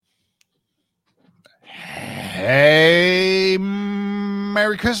Hey,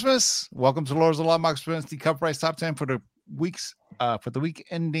 Merry Christmas. Welcome to Lords of Law Mark Spence, the cover price top 10 for the week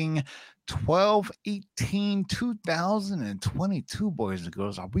ending 12/18/2022, boys and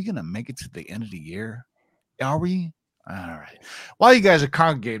girls. Are we gonna make it to the end of the year? Are we? All right. While you guys are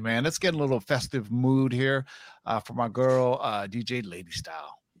congregating, man, let's get a little festive mood here for my girl DJ Lady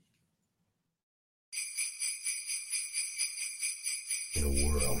Style. In a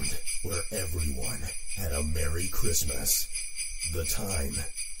world where everyone had a Merry Christmas, the time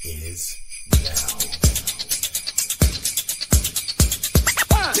is now.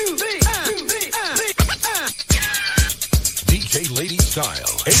 1, 2, 3, DJ Lady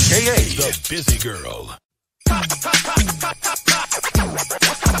Style, aka the Busy Girl.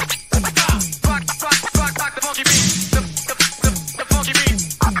 rock the funky beat, the funky beat.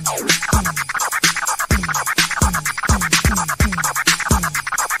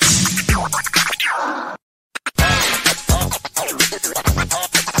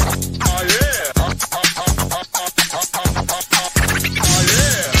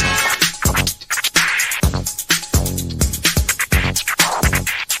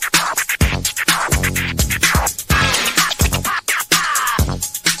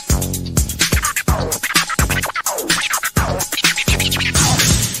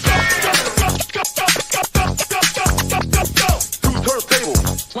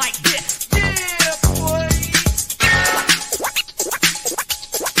 Like this, yeah, boy.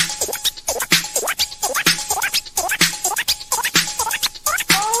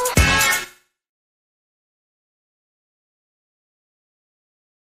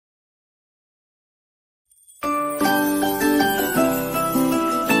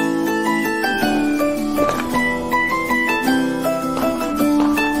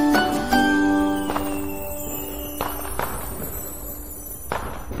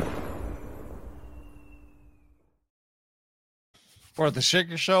 For the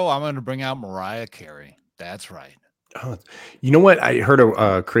Shaker Show, I'm going to bring out Mariah Carey. That's right. Oh, you know what? I heard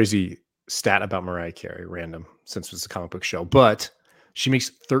a crazy stat about Mariah Carey, random, since it's a comic book show, but she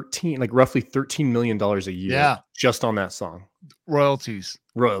makes roughly $13 million a year just on that song. Royalties.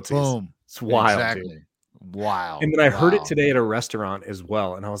 Boom. It's wild. Exactly. Dude. Wow. And then I heard it today at a restaurant as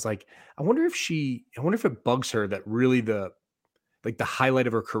well. And I was like, I wonder if it bugs her that really the highlight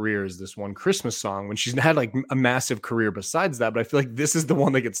of her career is this one Christmas song when she's had like a massive career besides that. But I feel like this is the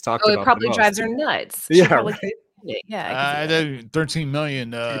one that gets talked about. It probably drives her nuts. Yeah. Right? Yeah. 13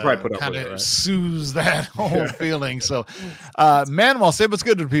 million kind of soothes that whole feeling. So, Manuel, say what's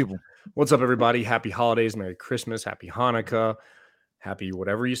good to the people. What's up, everybody? Happy holidays, Merry Christmas, Happy Hanukkah, happy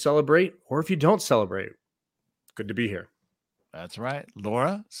whatever you celebrate, or if you don't celebrate, good to be here. That's right.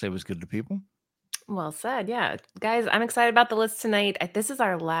 Laura, say what's good to people. Well said. Yeah. Guys, I'm excited about the list tonight. This is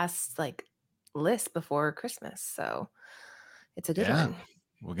our last list before Christmas. So it's a good one.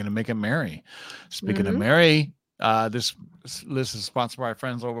 We're going to make it merry. Speaking of merry, this list is sponsored by our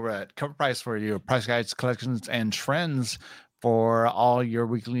friends over at Cover Price for your price guides, collections, and trends for all your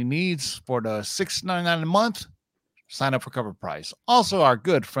weekly needs for the $6.99 a month. Sign up for Cover Price. Also, our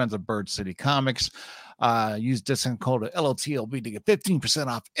good friends of Bird City Comics. Use discount code LOTLB to get 15%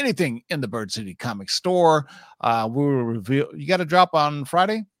 off anything in the Bird City Comics store. We will reveal. You got a drop on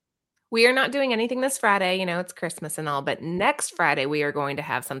Friday? We are not doing anything this Friday. You know, it's Christmas and all, but next Friday we are going to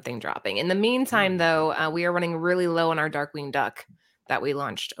have something dropping. In the meantime, though, we are running really low on our Darkwing Duck that we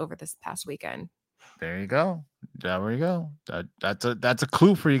launched over this past weekend. There you go. There we go. That's a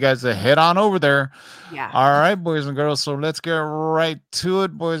clue for you guys to head on over there. Yeah. All right, boys and girls. So let's get right to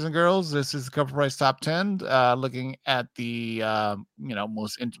it, boys and girls. This is the Cover Price Top 10. Looking at the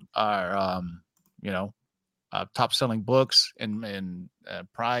top selling books and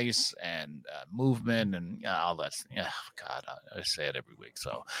price and movement and all that. Yeah, God, I say it every week.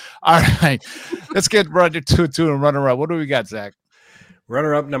 So, all right, let's get right to it and run around. What do we got, Zach?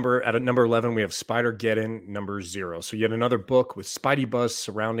 Runner-up at number 11, we have Spider-Geddon, number 0. So yet another book with Spidey buzz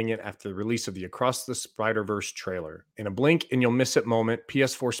surrounding it after the release of the Across the Spider-Verse trailer. In a blink and you'll miss it moment,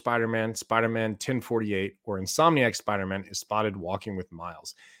 PS4 Spider-Man, Spider-Man 1048, or Insomniac Spider-Man is spotted walking with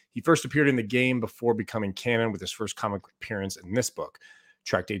Miles. He first appeared in the game before becoming canon with his first comic appearance in this book.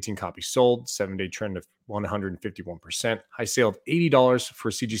 Tracked 18 copies sold, 7-day trend of 151%, high sale of $80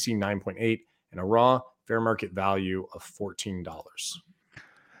 for CGC 9.8, and a raw fair market value of $14.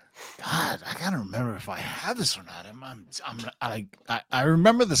 God, I gotta remember if I have this or not. I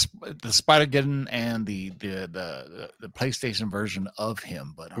remember the Spider-Geddon and the PlayStation version of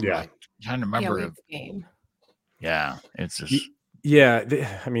him, but I'm trying to remember the game. Yeah, it's just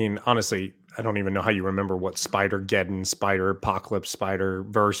I mean, honestly, I don't even know how you remember what Spider-Geddon, Spider-Apocalypse,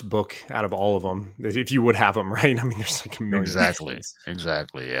 Spider-Verse book out of all of them, if you would have them, right? I mean, there's like a million.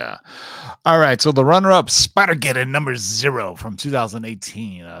 Exactly. Yeah. All right. So the runner-up, Spider-Geddon number 0 from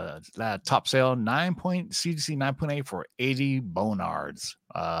 2018. That top sale, CGC 9.8 for 80 bonards.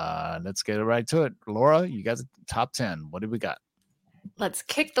 Let's get right to it. Laura, you got the top 10. What do we got? Let's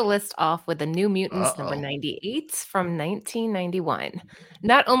kick the list off with the New Mutants number 98 from 1991.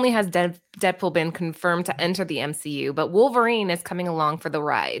 Not only has Deadpool been confirmed to enter the MCU, but Wolverine is coming along for the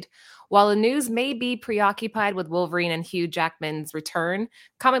ride. While the news may be preoccupied with Wolverine and Hugh Jackman's return,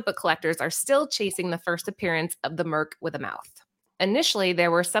 comic book collectors are still chasing the first appearance of the Merc with a mouth. Initially,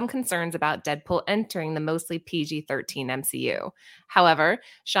 there were some concerns about Deadpool entering the mostly PG-13 MCU. However,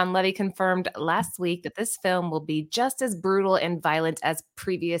 Sean Levy confirmed last week that this film will be just as brutal and violent as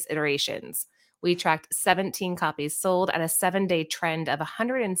previous iterations. We tracked 17 copies sold at a 7-day trend of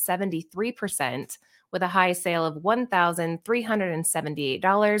 173%, with a high sale of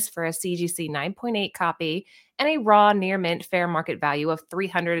 $1,378 for a CGC 9.8 copy and a raw near mint fair market value of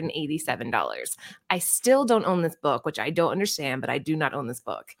 $387. I still don't own this book, which I don't understand, but I do not own this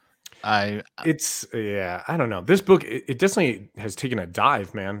book. I don't know. This book, it definitely has taken a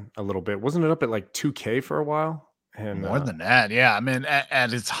dive, man, a little bit. Wasn't it up at like 2K for a while? And more than that, yeah. I mean,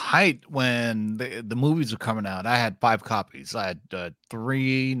 at its height, when the movies were coming out, I had 5 copies. I had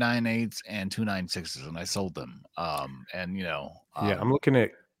 3 9/8s and 2 9/6s, and I sold them. And I'm looking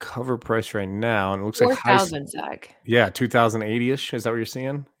at cover price right now, and it looks 4,000, Zach. Yeah, 2,080-ish. Is that what you're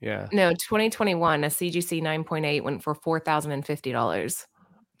seeing? Yeah. No, 2021, a CGC 9.8 went for $4,050.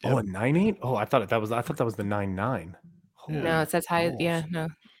 Oh, a 9.8? Oh, I thought that was the 9.9. No, it says high. balls. Yeah, no.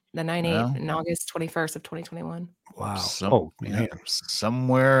 The 9/8 in August 21st of 2021. Wow. Man.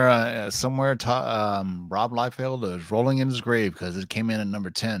 Somewhere, Rob Liefeld is rolling in his grave because it came in at number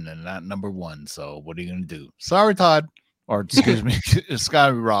 10 and not number 1. So what are you going to do? Sorry, Todd. Or excuse me, it's got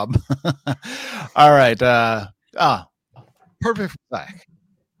to be Rob. All right. Perfect for Zach.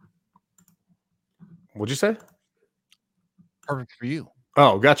 What'd you say? Perfect for you.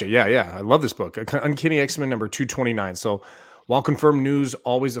 Oh, gotcha. Yeah. I love this book. Uncanny X-Men number 229. So while confirmed news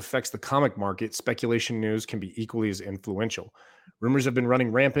always affects the comic market, speculation news can be equally as influential. Rumors have been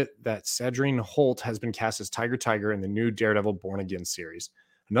running rampant that Sadrine Holt has been cast as Tiger in the new Daredevil Born Again series.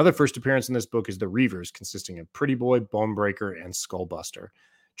 Another first appearance in this book is the Reavers, consisting of Pretty Boy, Bonebreaker, and Skullbuster.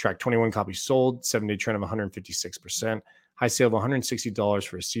 Track 21 copies sold, 7-day trend of 156%, high sale of $160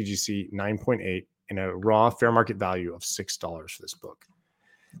 for a CGC 9.8, and a raw fair market value of $6 for this book.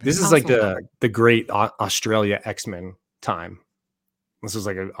 This is like the great Australia X-Men time. This was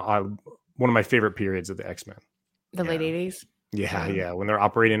like one of my favorite periods of the X-Men. The late 80s? Yeah. When they're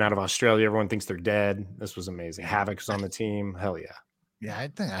operating out of Australia, everyone thinks they're dead. This was amazing. Havoc was on the team. Hell yeah. Yeah, I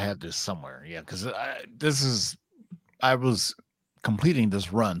think I have this somewhere. Yeah, because I was completing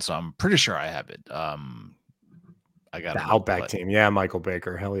this run, so I'm pretty sure I have it. I got the Outback team. Yeah, Michael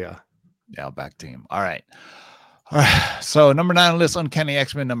Baker. Hell yeah. The Outback team. All right. So number 9 on the list, Uncanny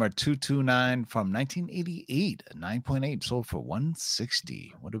X-Men number 229 from 1988, 9.8 sold for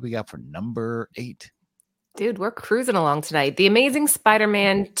 $160. What do we got for number 8? Dude, we're cruising along tonight. The Amazing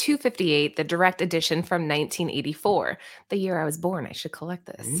Spider-Man 258, the direct edition from 1984. The year I was born. I should collect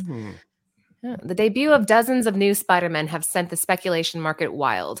this. Yeah. The debut of dozens of new Spider-Men have sent the speculation market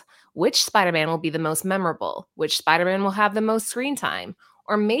wild. Which Spider-Man will be the most memorable? Which Spider-Man will have the most screen time?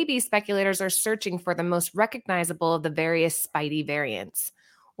 Or maybe speculators are searching for the most recognizable of the various Spidey variants.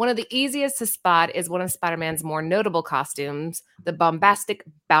 One of the easiest to spot is one of Spider-Man's more notable costumes, the bombastic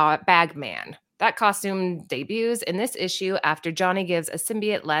Bagman. That costume debuts in this issue after Johnny gives a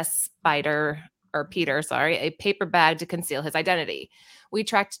symbiote-less Peter, a paper bag to conceal his identity. We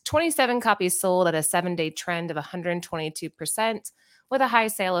tracked 27 copies sold at a 7-day trend of 122%, with a high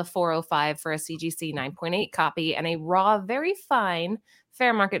sale of $405 for a CGC 9.8 copy and a raw, very fine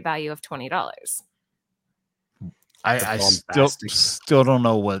fair market value of $20. I still don't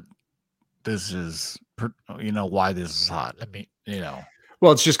know what this is. Why this is hot. I mean,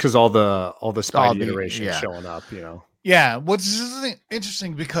 Well, it's just because all the Spidey iterations showing up. Yeah, what's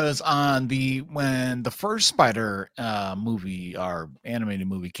interesting because when the first Spider movie or animated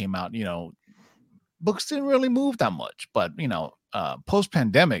movie came out, books didn't really move that much, but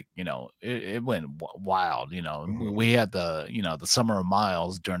post-pandemic, it went wild. We had the Summer of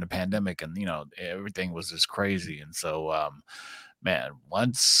Miles during the pandemic, and everything was just crazy. And so man,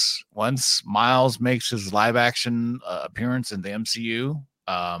 once Miles makes his live action appearance in the MCU,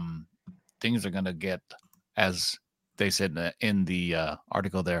 things are gonna get, as they said in the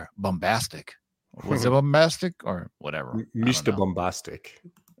article there, bombastic. Was it bombastic or whatever? Mr. Bombastic.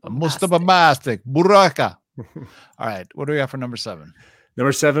 Mustafa Mastic, Buraka. All right, what do we have for number 7?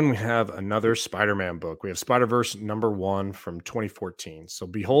 Number 7, we have another Spider-Man book. We have Spider-Verse #1 from 2014. So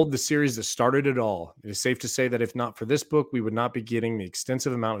behold the series that started it all. It is safe to say that if not for this book, we would not be getting the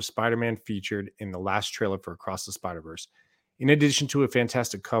extensive amount of Spider-Man featured in the last trailer for Across the Spider-Verse. In addition to a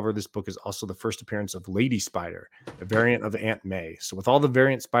fantastic cover, this book is also the first appearance of Lady Spider, a variant of Aunt May. So with all the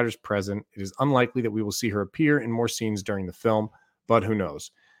variant spiders present, it is unlikely that we will see her appear in more scenes during the film, but who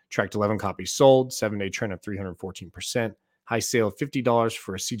knows? Tracked 11 copies sold, 7-day trend of 314%. High sale of $50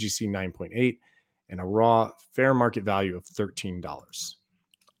 for a CGC 9.8 and a raw fair market value of $13.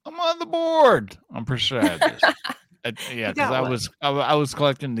 I'm on the board. I'm pretty sure I have this. Yeah, got because one. I was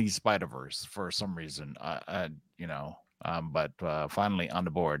collecting the Spider-Verse for some reason. But finally on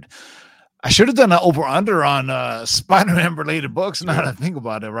the board. I should have done an over/under on Spider-Man related books. Now that I think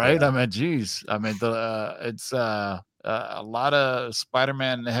about it, right? Yeah. I mean, geez, I mean, it's a lot of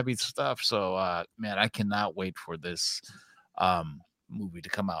Spider-Man heavy stuff. So, man, I cannot wait for this movie to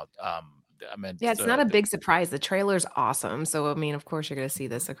come out. I mean, Yeah, it's not a big surprise. The trailer's awesome. So, I mean, of course, you're going to see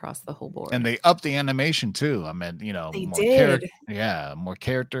this across the whole board. and they upped the animation too. I mean, They more did. more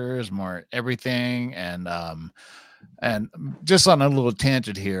characters, more everything, and just on a little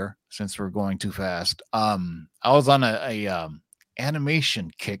tangent here, since we're going too fast. I was on a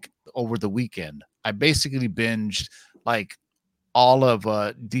animation kick over the weekend. I basically binged like all of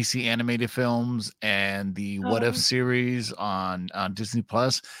DC animated films and the What If series on Disney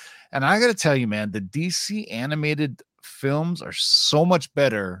Plus. And I got to tell you, man, the DC animated films are so much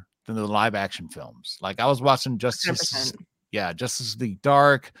better than the live action films. Like I was watching Justice 100%. League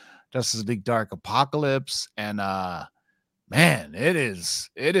Dark, Justice League Dark Apocalypse, and man, it is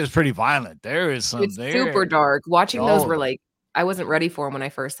pretty violent. There is some It's super dark. Watching those were like, I wasn't ready for them when I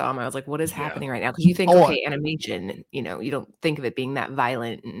first saw them. I was like, what is happening right now? Because you think, okay, animation, you don't think of it being that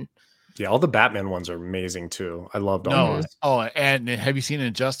violent. And Yeah, all the Batman ones are amazing too. I loved all those. Oh, and have you seen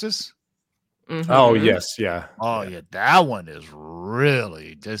Injustice? Oh, yes, yeah. Oh, yeah, that one is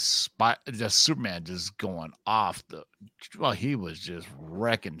really just Superman just going off the. Well, he was just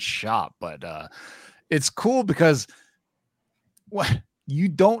wrecking shop, but it's cool because you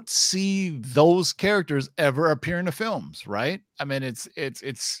don't see those characters ever appear in the films, right? I mean, it's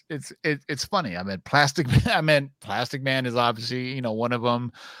funny. I mean, Plastic Man is obviously one of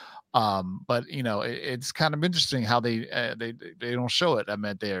them. But it's kind of interesting how they don't show it. I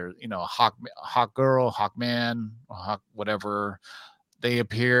mean, they're Hawk Girl, Hawkman, Hawk whatever, they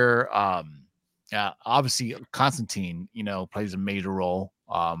appear. Yeah, obviously Constantine plays a major role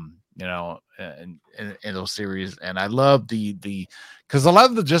in those series, and I love because I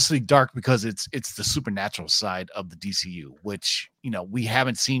love the Justice League Dark because it's the supernatural side of the DCU, which we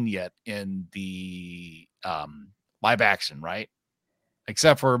haven't seen yet in the live action, right?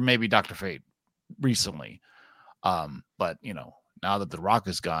 Except for maybe Dr. Fate recently. But now that the Rock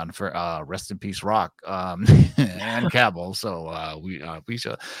is gone, for rest in peace, Rock, and Cavill. So we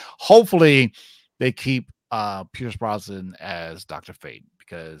should hopefully they keep Pierce Brosnan as Dr. Fate,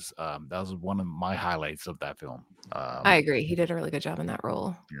 because that was one of my highlights of that film. I agree. He did a really good job in that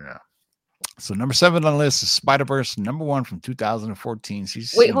role. Yeah. So number 7 on the list is Spider-Verse #1 from 2014.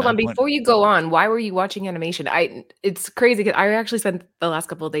 Wait, hold on. Before you go on, why were you watching animation? It's crazy because I actually spent the last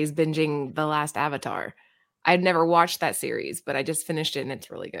couple of days binging The Last Avatar. I'd never watched that series, but I just finished it and it's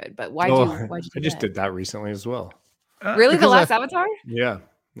really good. But why'd you I just did that recently as well. Really? The Last Avatar? Yeah.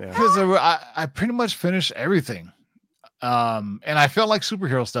 Because I pretty much finished everything. And I felt like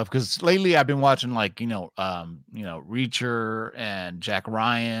superhero stuff because lately I've been watching like Reacher and Jack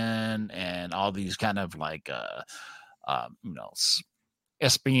Ryan and all these kind of like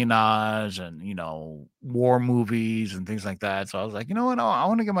espionage and war movies and things like that. So I was like, you know what, I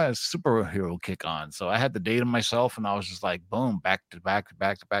want to get my superhero kick on. So I had the date on myself and I was just like, boom, back to back,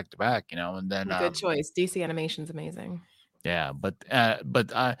 and then good choice. DC animation's amazing. Yeah, but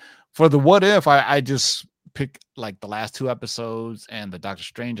for the What If, I just pick like the last 2 episodes and the Doctor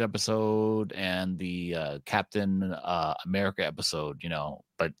Strange episode and the Captain America episode,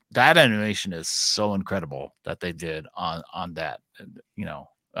 but that animation is so incredible that they did on that,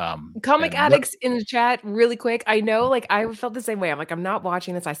 Comic Addicts in the chat really quick. I know, like, I felt the same way. I'm like, I'm not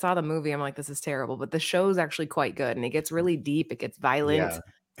watching this. I saw the movie. I'm like, this is terrible, but the show's actually quite good and it gets really deep. It gets violent. Yeah.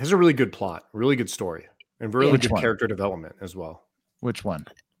 It has a really good plot, really good story, and really good character development as well. Which one?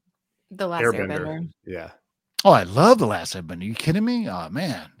 The Last Airbender. Yeah. Oh, I love The Last Airbender. Are you kidding me? Oh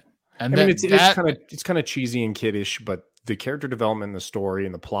man. And it's kind of cheesy and kiddish, but the character development, and the story,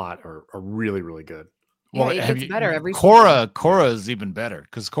 and the plot are really, really good. Well, it gets better every Korra is even better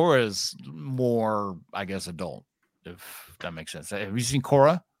because Korra is more, I guess, adult, if that makes sense. Have you seen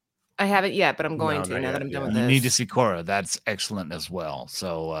Korra? I haven't yet, but I'm going No, to not now that yet, I'm done yeah. with You this. need to see Korra. That's excellent as well.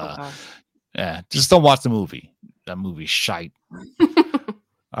 So Okay. yeah, just don't watch the movie. That movie's shite.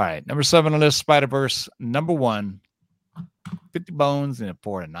 All right, number 7 on the list, Spider-Verse. Number 1, 50 bones and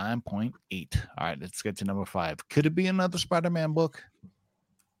for a 9.8. All right, let's get to number 5. Could it be another Spider-Man book?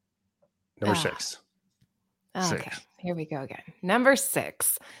 Number Ah. 6. Okay, 6. here we go again. Number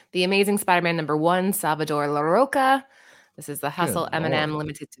 6, The Amazing Spider-Man number 1, Salvador Larroca. This is the Hustle Good M&M Lord.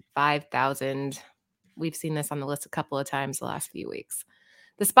 limited to 5,000. We've seen this on the list a couple of times the last few weeks.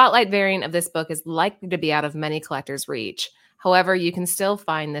 The Spotlight variant of this book is likely to be out of many collectors' reach. However, you can still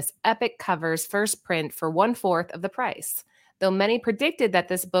find this epic cover's first print for 1/4 of the price. Though many predicted that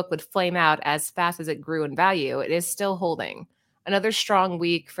this book would flame out as fast as it grew in value, it is still holding. Another strong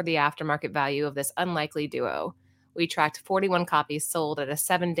week for the aftermarket value of this unlikely duo. We tracked 41 copies sold at a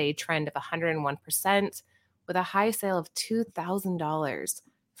 7-day trend of 101%, with a high sale of $2,000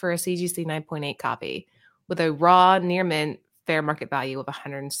 for a CGC 9.8 copy, with a raw near mint fair market value of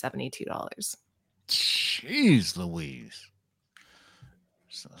 $172. Jeez Louise.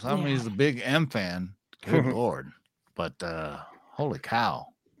 Somebody's a big M fan. Good Lord. But holy cow.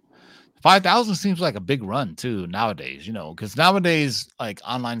 5,000 seems like a big run too nowadays, because nowadays like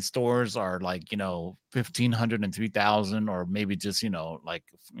online stores are like, 1,500 and 3,000, or maybe just,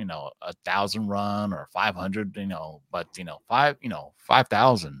 1,000 run or 500, but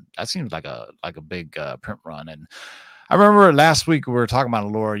 5,000, that seems like a big print run. And I remember last week we were talking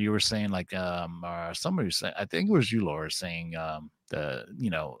about Laura, you were saying like, somebody was saying, I think it was you, Laura, saying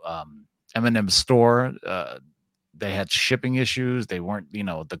M&M store, they had shipping issues. They weren't,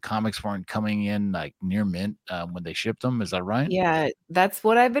 the comics weren't coming in like near mint when they shipped them. Is that right? Yeah, that's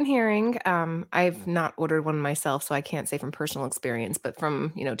what I've been hearing. I've not ordered one myself, so I can't say from personal experience, but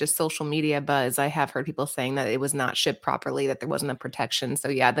from, just social media buzz, I have heard people saying that it was not shipped properly, that there wasn't a protection. So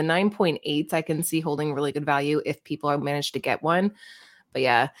yeah, the 9.8s I can see holding really good value if people managed to get one. But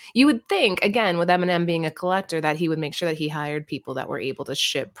yeah, you would think, again, with M&M being a collector, that he would make sure that he hired people that were able to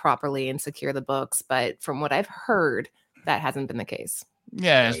ship properly and secure the books. But from what I've heard, that hasn't been the case.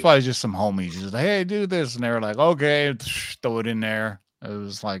 Yeah, it's probably just some homies. Just like, hey, do this. And they were like, okay, throw it in there. It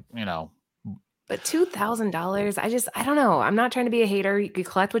was like, But $2,000, I don't know. I'm not trying to be a hater. You could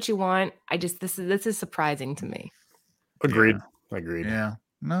collect what you want. This is surprising to me. Agreed. Yeah. Agreed. Yeah.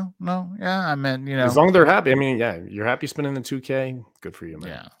 No. Yeah. I meant, as long as they're happy. I mean, yeah, you're happy spending the $2K. Good for you,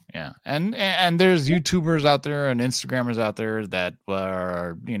 man. Yeah. And there's YouTubers out there and Instagrammers out there that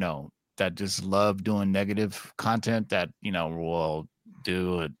are, that just love doing negative content that, will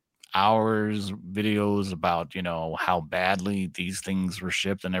do hours videos about, how badly these things were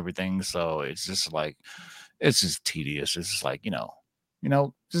shipped and everything. So it's just like, it's just tedious. It's just like,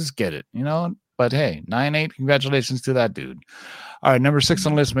 just get it, But hey, 9.8, congratulations to that dude. All right, number 6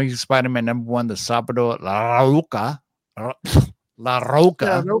 on the list, Amazing Spider-Man. Number 1, the Salvador Larroca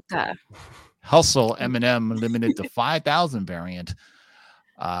Hustle M&M limited to 5,000 variant.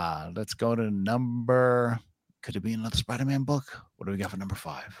 Let's go to number. Could it be another Spider-Man book? What do we got for number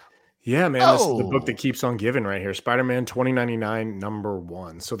 5? Yeah, man, this is the book that keeps on giving right here. Spider-Man 2099, number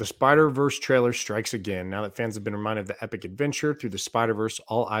 1. So the Spider-Verse trailer strikes again. Now that fans have been reminded of the epic adventure through the Spider-Verse,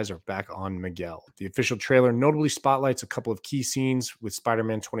 all eyes are back on Miguel. The official trailer notably spotlights a couple of key scenes with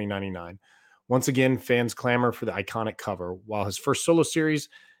Spider-Man 2099. Once again, fans clamor for the iconic cover. While his first solo series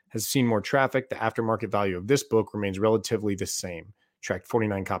has seen more traffic, the aftermarket value of this book remains relatively the same. Tracked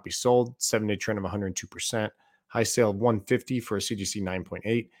 49 copies sold, 7-day trend of 102%, high sale of 150 for a CGC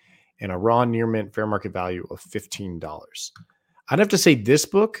 9.8, and a raw near mint fair market value of $15. I'd have to say this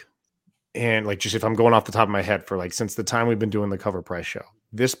book, and like just if I'm going off the top of my head for like since the time we've been doing the cover price show,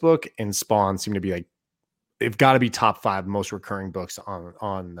 this book and Spawn seem to be like, they've got to be top 5 most recurring books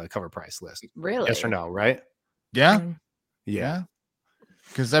on the cover price list. Really? Yes or no, right? Yeah. Yeah.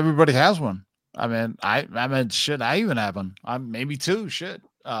 Because everybody has one. I mean, shit, I even have one. Maybe 2, shit.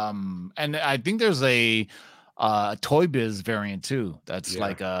 And I think there's a Toy Biz variant too. That's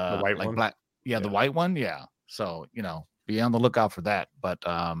like the white like one. black. Yeah, the white one. Yeah. So, be on the lookout for that. But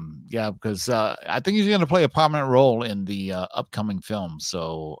yeah, because I think he's going to play a prominent role in the upcoming film.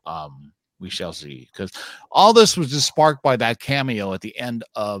 So we shall see. Because all this was just sparked by that cameo at the end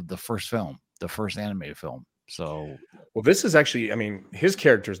of the first film, the first animated film. So, well, this is actually, I mean, his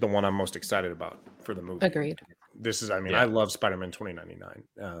character is the one I'm most excited about for the movie. Agreed. This is, I mean, I love Spider-Man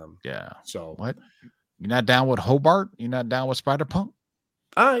 2099. yeah. So What? You're not down with Hobart? You're not down with Spider-Punk?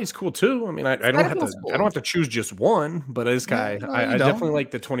 He's cool too. I mean, I don't have to. I don't have to choose just one, but this guy, I definitely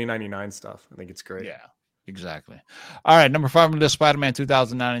like the 2099 stuff. I think it's great. Yeah, exactly. All right, number 5 on the list, Spider-Man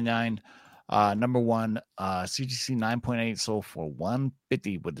 2099. Number one, CGC 9.8 sold for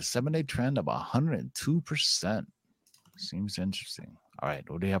 $150 with a 7-day trend of 102%. Seems interesting. All right,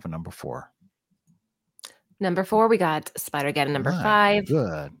 what do you have for number 4? Number 4, we got Spider-Geddon. Number My 5,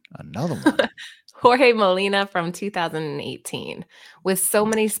 good. Another one. Jorge Molina from 2018. With so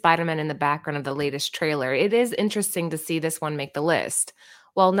many Spider-Man in the background of the latest trailer, it is interesting to see this one make the list.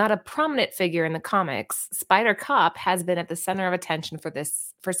 While not a prominent figure in the comics, Spider-Cop has been at the center of attention for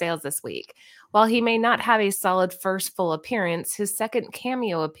sales this week. While he may not have a solid first full appearance, his second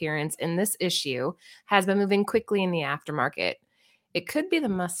cameo appearance in this issue has been moving quickly in the aftermarket. It could be the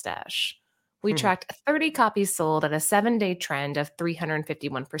mustache. We tracked 30 copies sold at a 7-day trend of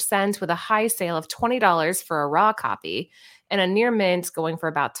 351%, with a high sale of $20 for a raw copy and a near mint going for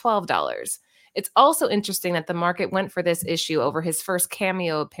about $12. It's also interesting that the market went for this issue over his first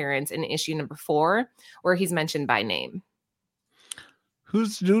cameo appearance in issue number 4, where he's mentioned by name.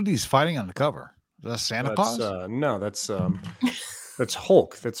 Who's the dude he's fighting on the cover? Is that Santa Claus? No, that's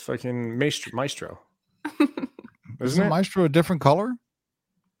Hulk. That's fucking Maestro. Isn't Maestro a different color?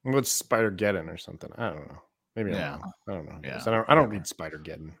 What's Spider-Geddon or something? I don't know. Maybe Yeah. I don't know. Yeah. I don't read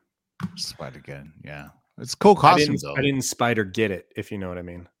Spider-Geddon. Spider-Geddon, yeah. It's a cool costume, though. I didn't Spider-Get it, if you know what I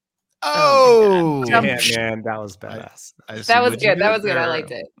mean. Oh, Yeah, man, that was badass. That was good. That was good. I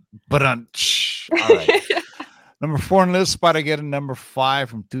liked it. But all right. Number 4 on the list, Spider-Geddon. Number 5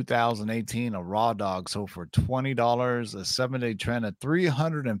 from 2018, a raw dog sold for $20, a 7-day trend at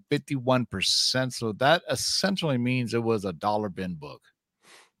 351%. So that essentially means it was a dollar bin book.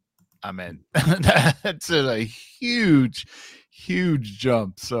 I mean, that's a huge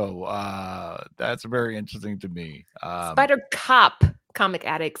jump. So that's very interesting to me. Spider-Cop, Comic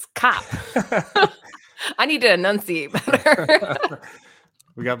Addicts Cop. I need to enunciate better.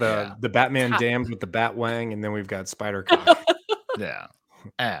 We got the Batman Damned with the Batwang, and then we've got Spider-Cop. Yeah.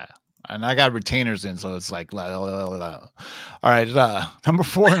 And I got retainers in, so it's like, All right. Number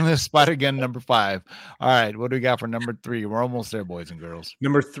 4 in this spot again, number 5. All right. What do we got for number 3? We're almost there, boys and girls.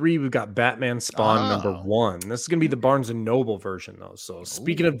 Number 3, we've got Batman Spawn number 1. This is going to be the Barnes & Noble version, though. So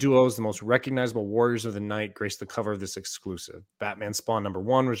speaking of duos, the most recognizable warriors of the night graced the cover of this exclusive. Batman Spawn number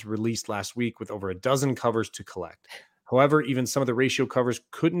 1 was released last week with over a dozen covers to collect. However, even some of the ratio covers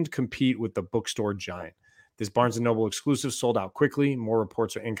couldn't compete with the bookstore giant. This Barnes & Noble exclusive sold out quickly. More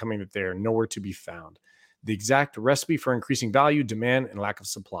reports are incoming that they are nowhere to be found. The exact recipe for increasing value, demand, and lack of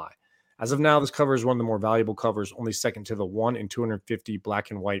supply. As of now, this cover is one of the more valuable covers, only second to the 1 in 250 black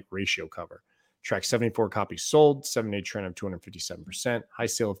and white ratio cover. Track 74 copies sold, 7-day trend of 257%, high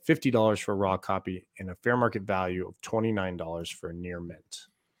sale of $50 for a raw copy, and a fair market value of $29 for a near mint.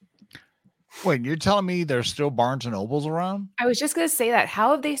 Wait, you're telling me there's still Barnes and Nobles around? I was just going to say that.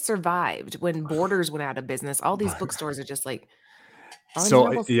 How have they survived when Borders went out of business? All these bookstores are just like.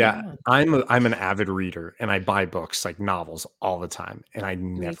 So yeah, I'm an avid reader, and I buy books like novels all the time, and I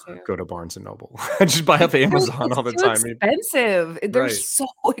never go to Barnes and Noble. I just buy off Amazon all the time. Expensive. They're so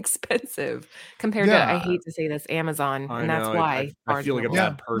expensive compared to. I hate to say this, Amazon, and that's why I feel like a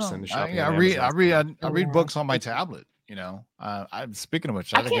bad person. I read books on my tablet. You know, I'm speaking of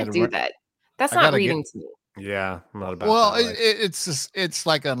which, I can't do that. That's not reading to me. Yeah, I'm not about. Well, it's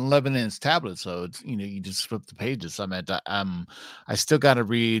like an 11-inch tablet, so it's you just flip the pages. I mean, I still got to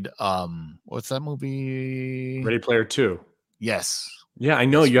read. What's that movie? Ready Player 2. Yes. Yeah, I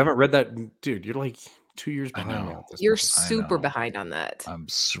know you haven't read that, dude. You're like 2 years behind me. You're super behind on that. I'm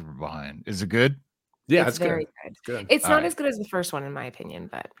super behind. Is it good? Yeah, it's very good. It's not as good as the first one, in my opinion,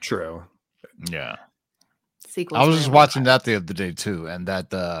 but true. Yeah. Sequels. I was just watching that the other day too, and that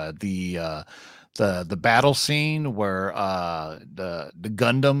the battle scene where the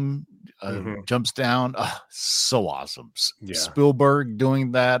Gundam jumps down, so awesome. Yeah. Spielberg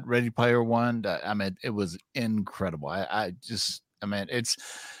doing that, Ready Player One. I mean, it was incredible. It's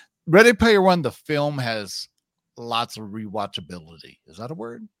Ready Player One. The film has lots of rewatchability. Is that a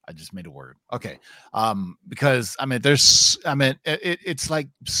word? I just made a word. Okay. Because it's like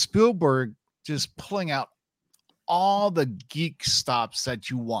Spielberg just pulling out all the geek stops that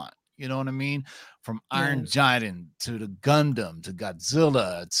you want. You know what I mean? From Iron Giant to the Gundam to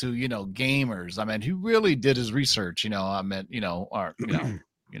Godzilla to, gamers. I mean, he really did his research,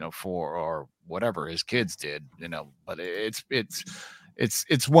 for whatever his kids did, but it's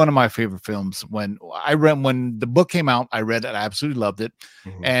one of my favorite films. When the book came out, I read it. I absolutely loved it.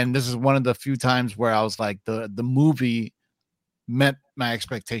 Mm-hmm. And this is one of the few times where I was like, the movie met my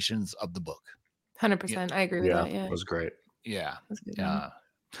expectations of the book. 100%. I agree with that. Yeah. It was great. Yeah.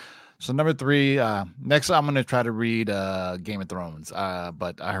 So number 3, next I'm going to try to read Game of Thrones,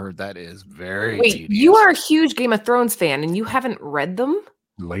 but I heard that is very tedious. You are a huge Game of Thrones fan and you haven't read them?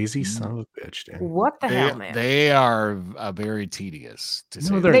 Lazy son of a bitch, dude. What the hell, man? They are very tedious to say.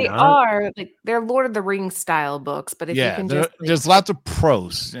 No, the they're They least. not. are like they're Lord of the Rings style books, but if you Yeah, can just like, there's lots of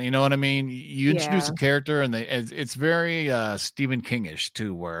prose. You know what I mean? You introduce Yeah. a character, and it's very Stephen Kingish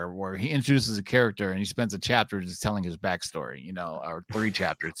too, where he introduces a character and he spends a chapter just telling his backstory. You know, or 3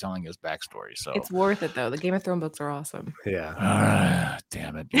 chapters telling his backstory. So it's worth it though. The Game of Thrones books are awesome. Yeah.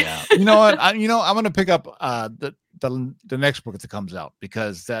 damn it, yeah. You know what? I'm gonna pick up the next book that comes out,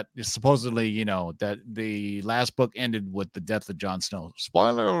 because that is supposedly, you know, that the last book ended with the death of Jon Snow.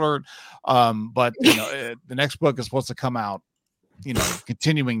 Spoiler alert. But you know, the next book is supposed to come out, you know,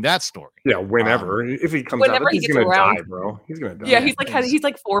 continuing that story. Yeah, whenever. If he comes Whenever out, he he's gets gonna around. die, bro. He's gonna die. Yeah, he's it's-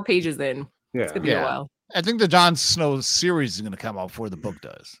 like 4 pages in. It's gonna be Yeah. a while. I think the Jon Snow series is going to come out before the book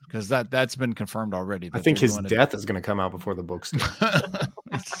does, because that's been confirmed already. I that think they're his going to- death is gonna come out before the books do.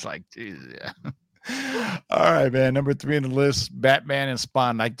 It's like, geez, yeah. All right, man. Number 3 on the list: Batman and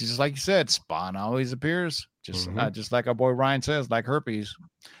Spawn. Just like you said, Spawn always appears, just like our boy Ryan says, like herpes.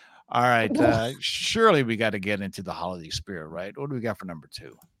 All right, surely we got to get into the holiday spirit, right? What do we got for number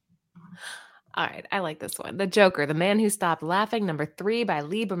 2? All right, I like this one. The Joker, The Man Who Stopped Laughing, number 3 by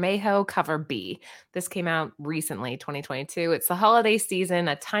Lee Bermejo, cover B. This came out recently, 2022. It's the holiday season,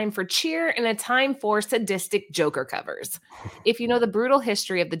 a time for cheer and a time for sadistic Joker covers. If you know the brutal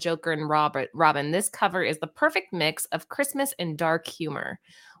history of the Joker and Robin, this cover is the perfect mix of Christmas and dark humor.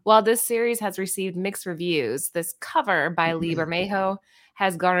 While this series has received mixed reviews, this cover by Lee Bermejo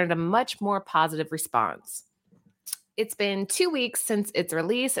has garnered a much more positive response. It's been 2 weeks since its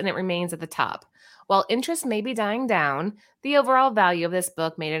release, and it remains at the top. While interest may be dying down, the overall value of this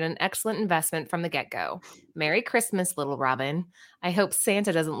book made it an excellent investment from the get-go. Merry Christmas, little Robin. I hope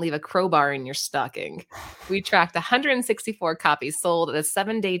Santa doesn't leave a crowbar in your stocking. We tracked 164 copies sold at a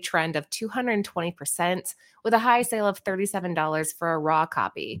 7-day trend of 220%, with a high sale of $37 for a raw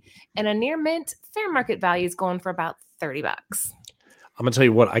copy, and a near mint fair market value is going for about $30. I'm gonna tell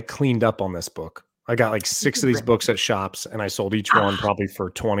you what, I cleaned up on this book. I got like 6 of these books at shops, and I sold each one probably for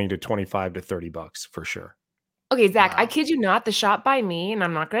 20 to 25 to $30 for sure. Okay, Zach, I Wow. kid you not, the shop by me, and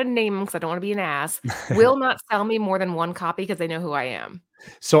I'm not going to name them because I don't want to be an ass, will not sell me more than 1 copy because they know who I am.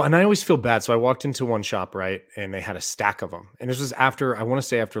 So, and I always feel bad. So I walked into one shop, right? And they had a stack of them. And this was after, I want to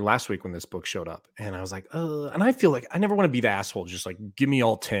say after last week when this book showed up. And I was like, and I feel like I never want to be the asshole. Just like, give me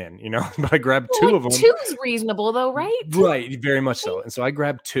all 10, you know? But I grabbed 2 of them. 2's reasonable though, right? Right. Very much so. And so I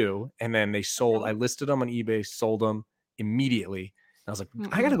grabbed 2 and then they sold, I listed them on eBay, sold them immediately. And I was like,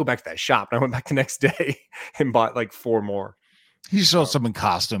 I got to go back to that shop. And I went back the next day and bought like 4 more. He shows up in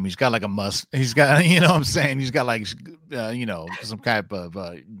costume. He's got like a must. He's got, you know what I'm saying? He's got like, you know, some type of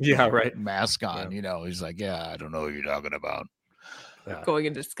Yeah, right. mask on. Yeah. You know, he's like, yeah, I don't know what you're talking about. Yeah. Going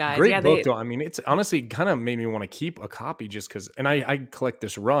in disguise. Great yeah, book, though. I mean, it's honestly kind of made me want to keep a copy just because, and I collect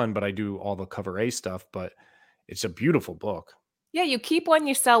this run, but I do all the cover A stuff, but it's a beautiful book. Yeah, you keep one,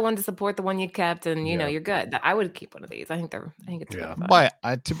 you sell one to support the one you kept, and you know, Yeah. you're good. I would keep one of these. I think it's Yeah. really fun. But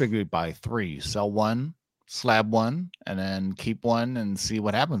I typically buy 3, sell 1, slab 1, and then keep 1 and see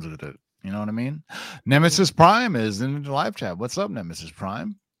what happens with it. You know what I mean? Nemesis Prime is in the live chat. What's up, Nemesis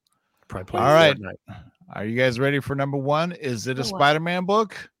Prime? Probably play All right. Fortnite. Are you guys ready for number 1? Is it a For what? Spider-Man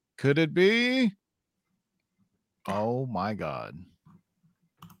book? Could it be? Oh my God.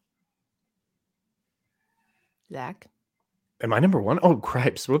 Zach. Am I number 1? Oh,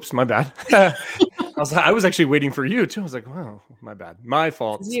 cripes. Whoops, my bad. I was actually waiting for you too. I was like, wow, my bad. My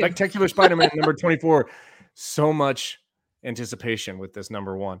fault. It's you. Spectacular Spider-Man number 24. So much anticipation with this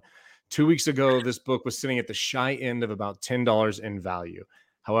number 1. 2 weeks ago, this book was sitting at the shy end of about $10 in value.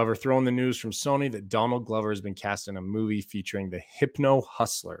 However, throwing the news from Sony that Donald Glover has been cast in a movie featuring the Hypno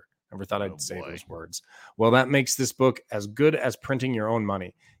Hustler. Never thought I'd say boy. those words. Well, that makes this book as good as printing your own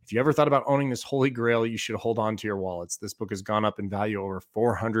money. If you ever thought about owning this holy grail, you should hold on to your wallets. This book has gone up in value over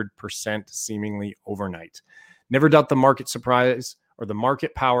 400% seemingly overnight. Never doubt the market surprise or the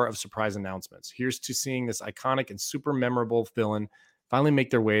market power of surprise announcements. Here's to seeing this iconic and super memorable villain finally make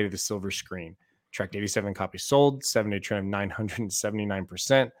their way to the silver screen. Tracked 87 copies sold, 7-day trend of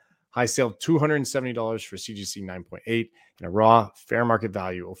 979%. High sale of $270 for CGC 9.8 and a raw fair market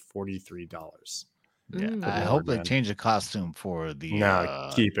value of $43. Yeah, Mm. I Lord, hope they man. change the costume for the. No,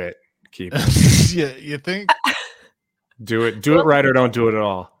 keep it. Keep it. Yeah, you think? Do it. Do it right or don't do it at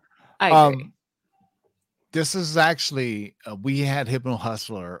all. I agree. This is actually we had Hypno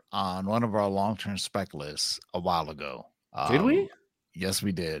Hustler on one of our long-term spec lists a while ago. Did we? Yes,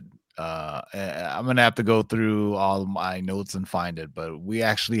 we did. I'm gonna have to go through all of my notes and find it, but we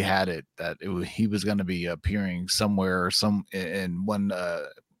actually had it that he was going to be appearing somewhere or some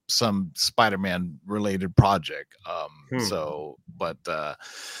Spider-Man related project. So, But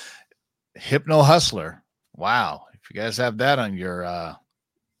Hypno Hustler, wow! If you guys have that on your,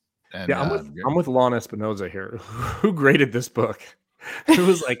 and, I'm with Lon Espinoza here. Who graded this book? Who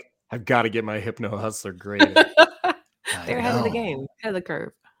was like, I've got to get my Hypno Hustler graded. They're ahead of the game, ahead of the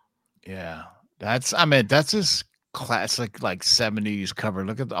curve. Yeah, that's just classic like 70s cover.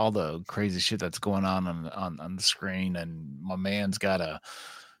 Look at all the crazy shit that's going on the screen, and my man's got a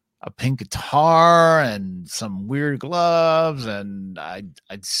pink guitar and some weird gloves, and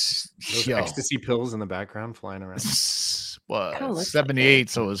Those ecstasy pills in the background flying around. Well, 78,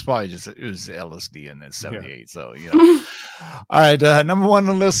 so it was probably just it was LSD in it 78. So all right, number one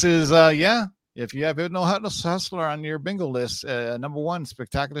on the list is if you have Hypno Hustler on your bingo list, number one,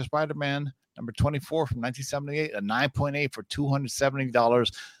 Spectacular Spider-Man, number 24 from 1978, a 9.8 for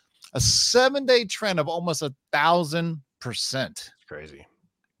 $270, a 7-day trend of almost 1,000%. It's crazy.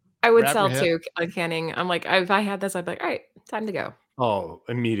 I would sell too, Canning. I'm like, if I had this, I'd be like, all right, time to go. Oh,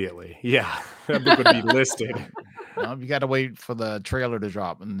 immediately. Yeah. That book would be listed. No, you got to wait for the trailer to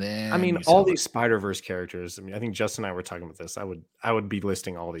drop, and then I mean, all these Spider-Verse characters. I mean, I think Justin and I were talking about this. I would be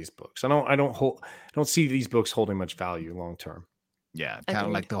listing all these books. I don't see these books holding much value long term. Yeah, kind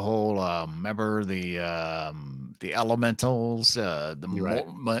of like the whole remember the elementals,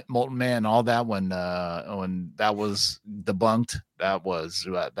 the Molten Man, all that when that was debunked, that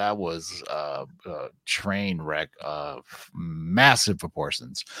was train wreck of massive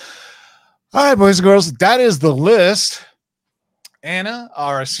proportions. All right, boys and girls, that is the list. Anna.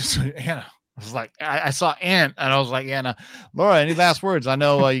 I was like, I saw Ann, and I was like, Anna, Laura, any last words? I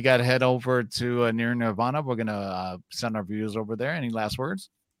know you got to head over to Near Nirvana. We're going to send our viewers over there. Any last words?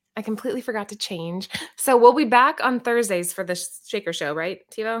 I completely forgot to change. So we'll be back on Thursdays for the Shaker Show, right,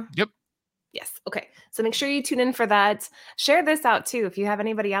 TiVo? Yep. Yes. Okay. So make sure you tune in for that. Share this out too. If you have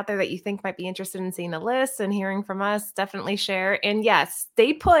anybody out there that you think might be interested in seeing the list and hearing from us, definitely share. And yes,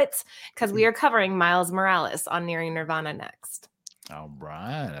 stay put because we are covering Miles Morales on Nearing Nirvana next. All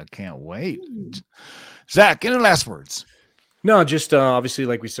right. I can't wait. Zach, any last words? No, just obviously,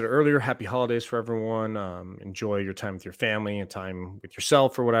 like we said earlier, happy holidays for everyone. Enjoy your time with your family and time with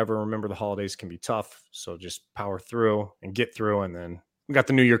yourself or whatever. Remember, the holidays can be tough. So just power through and get through. And then we got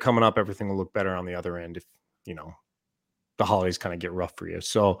the new year coming up. Everything will look better on the other end if, the holidays kind of get rough for you.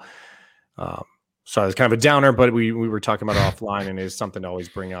 So, sorry, it's kind of a downer, but we were talking about it offline, and it's something to always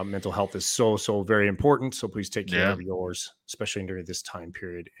bring up. Mental health is so very important. So please take care of yours, especially during this time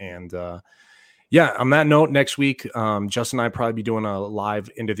period. And on that note, next week, Justin and I probably be doing a live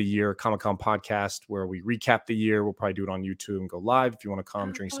end of the year Comic-Con podcast where we recap the year. We'll probably do it on YouTube and go live. If you want to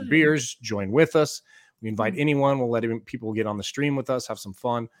come drink some beers, join with us. We invite anyone. We'll let people get on the stream with us, have some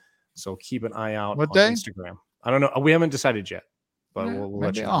fun. So keep an eye out on Instagram. I don't know. We haven't decided yet, but we'll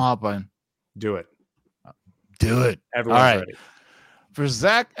let you know. I'll hop on. Do it. Everyone's ready. For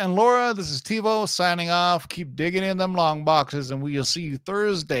Zach and Laura, this is TiVo signing off. Keep digging in them long boxes, and we'll see you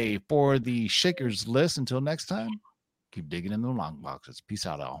Thursday for the Shakers list. Until next time, keep digging in them long boxes. Peace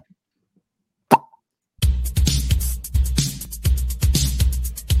out, all.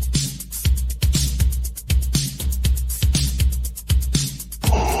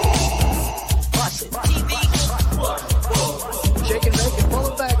 Shake and bake and pull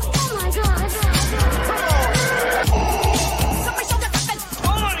it back. Oh my God.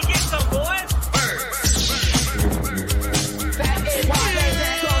 Hold on and get some, boys.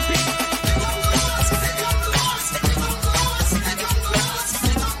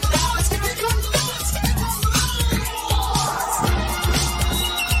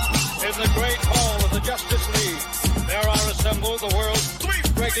 In the great hall of the Justice League, there are assembled the world's three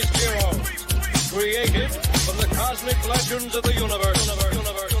greatest heroes, created from the cosmic legends of the universe.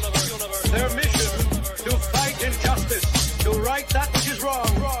 Their mission, to fight injustice, to right that which is wrong,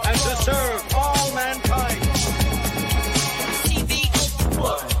 and to serve all mankind.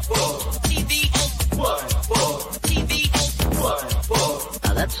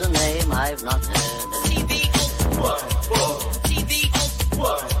 Now that's a name I've not heard. In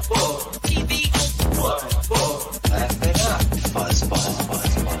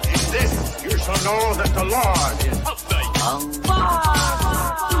this, you shall know that the Lord is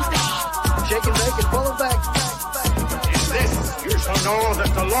Shake and bake and pull it back. In this, you shall know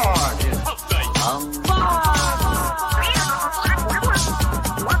that the Lord is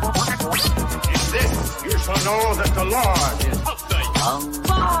In this, you shall know that the Lord is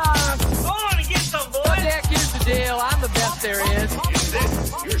Hold on and get some, boys. Jack, here's the deal. I'm the best there is. In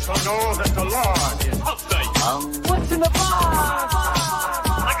this, you shall know that the Lord is What's in the box?